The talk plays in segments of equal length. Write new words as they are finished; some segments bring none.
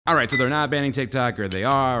All right, so they're not banning TikTok, or they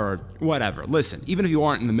are, or whatever. Listen, even if you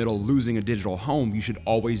aren't in the middle of losing a digital home, you should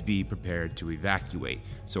always be prepared to evacuate.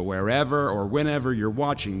 So wherever or whenever you're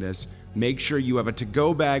watching this, make sure you have a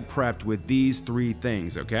to-go bag prepped with these 3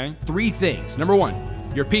 things, okay? 3 things. Number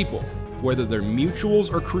 1, your people. Whether they're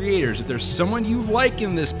mutuals or creators, if there's someone you like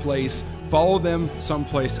in this place, follow them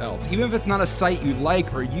someplace else. Even if it's not a site you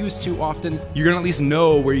like or use too often, you're gonna at least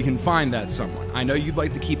know where you can find that someone. I know you'd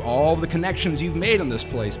like to keep all the connections you've made in this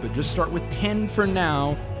place, but just start with 10 for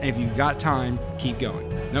now, and if you've got time, keep going.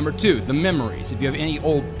 Number 2, the memories. If you have any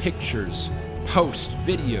old pictures, posts,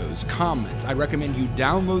 videos, comments, I recommend you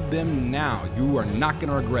download them now. You are not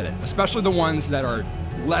gonna regret it, especially the ones that are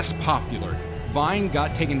less popular. Vine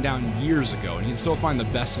got taken down years ago, and you can still find the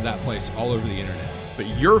best of that place all over the internet. But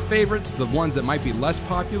your favorites, the ones that might be less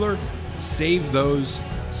popular, save those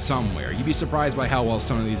somewhere. You'd be surprised by how well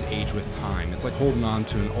some of these age with time. It's like holding on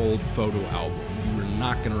to an old photo album. You are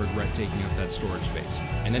not going to regret taking up that storage space.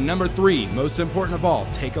 And then number 3, most important of all,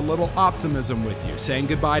 take a little optimism with you. Saying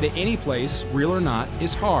goodbye to any place, real or not,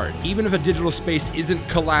 is hard. Even if a digital space isn't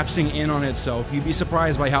collapsing in on itself, you'd be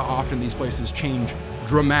surprised by how often these places change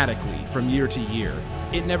dramatically from year to year.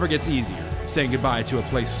 It never gets easier saying goodbye to a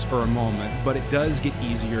place or a moment, but it does get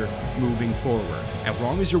easier moving forward. As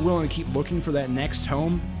long as you're willing to keep looking for that next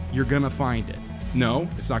home, you're gonna find it. No,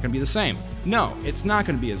 it's not gonna be the same. No, it's not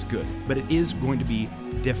gonna be as good, but it is going to be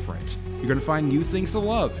different. You're gonna find new things to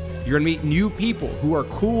love. You're gonna meet new people who are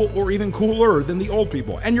cool or even cooler than the old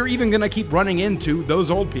people. And you're even gonna keep running into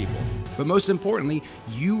those old people. But most importantly,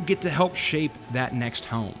 you get to help shape that next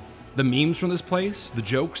home. The memes from this place, the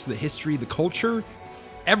jokes, the history, the culture,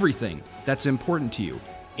 everything that's important to you,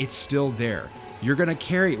 it's still there. You're gonna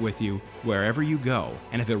carry it with you wherever you go.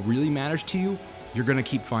 And if it really matters to you, you're gonna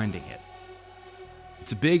keep finding it.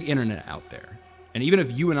 It's a big internet out there. And even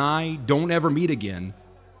if you and I don't ever meet again,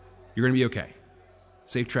 you're gonna be okay.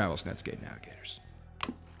 Safe travels, Netscape Navigators.